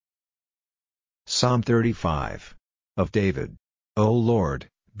Psalm 35. Of David. O Lord,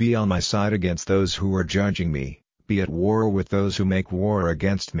 be on my side against those who are judging me, be at war with those who make war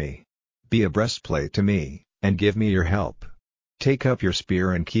against me. Be a breastplate to me, and give me your help. Take up your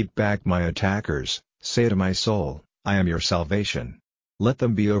spear and keep back my attackers, say to my soul, I am your salvation. Let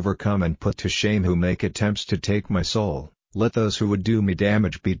them be overcome and put to shame who make attempts to take my soul, let those who would do me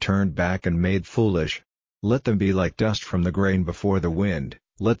damage be turned back and made foolish. Let them be like dust from the grain before the wind,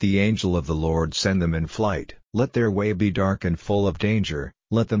 let the angel of the Lord send them in flight. Let their way be dark and full of danger,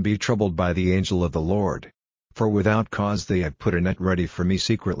 let them be troubled by the angel of the Lord. For without cause they have put a net ready for me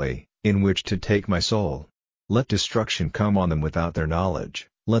secretly, in which to take my soul. Let destruction come on them without their knowledge,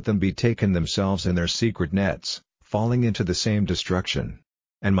 let them be taken themselves in their secret nets, falling into the same destruction.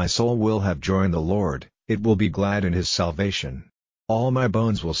 And my soul will have joy in the Lord, it will be glad in his salvation. All my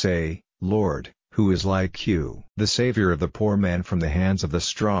bones will say, Lord, who is like you? The Savior of the poor man from the hands of the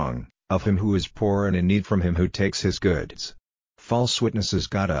strong, of him who is poor and in need from him who takes his goods. False witnesses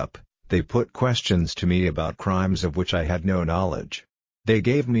got up, they put questions to me about crimes of which I had no knowledge. They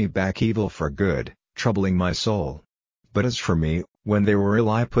gave me back evil for good, troubling my soul. But as for me, when they were ill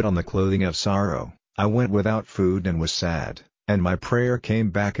I put on the clothing of sorrow, I went without food and was sad, and my prayer came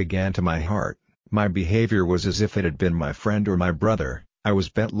back again to my heart. My behavior was as if it had been my friend or my brother, I was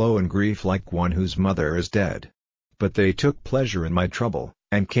bent low in grief like one whose mother is dead. But they took pleasure in my trouble,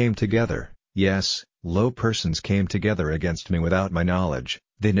 and came together, yes, low persons came together against me without my knowledge,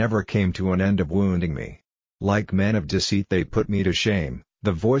 they never came to an end of wounding me. Like men of deceit they put me to shame,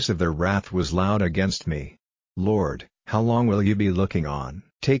 the voice of their wrath was loud against me. Lord, how long will you be looking on?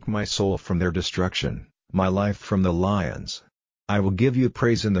 Take my soul from their destruction, my life from the lions. I will give you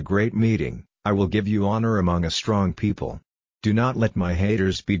praise in the great meeting, I will give you honor among a strong people. Do not let my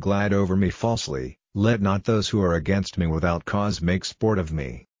haters be glad over me falsely, let not those who are against me without cause make sport of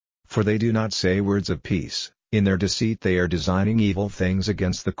me. For they do not say words of peace, in their deceit they are designing evil things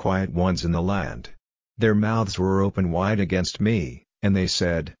against the quiet ones in the land. Their mouths were open wide against me, and they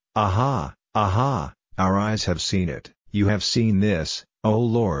said, Aha, aha, our eyes have seen it, you have seen this, O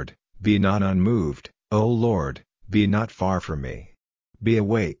Lord, be not unmoved, O Lord, be not far from me. Be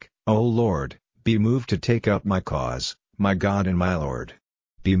awake, O Lord, be moved to take up my cause, my God and my Lord.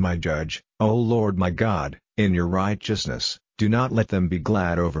 Be my judge, O Lord my God, in your righteousness, do not let them be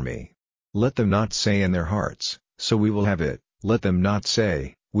glad over me. Let them not say in their hearts, so we will have it, let them not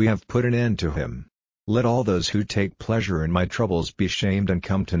say, we have put an end to him. Let all those who take pleasure in my troubles be shamed and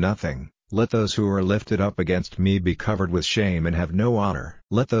come to nothing, let those who are lifted up against me be covered with shame and have no honor.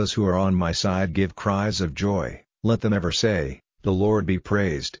 Let those who are on my side give cries of joy, let them ever say, the Lord be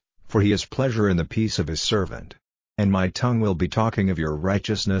praised, for he has pleasure in the peace of his servant. And my tongue will be talking of your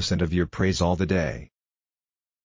righteousness and of your praise all the day.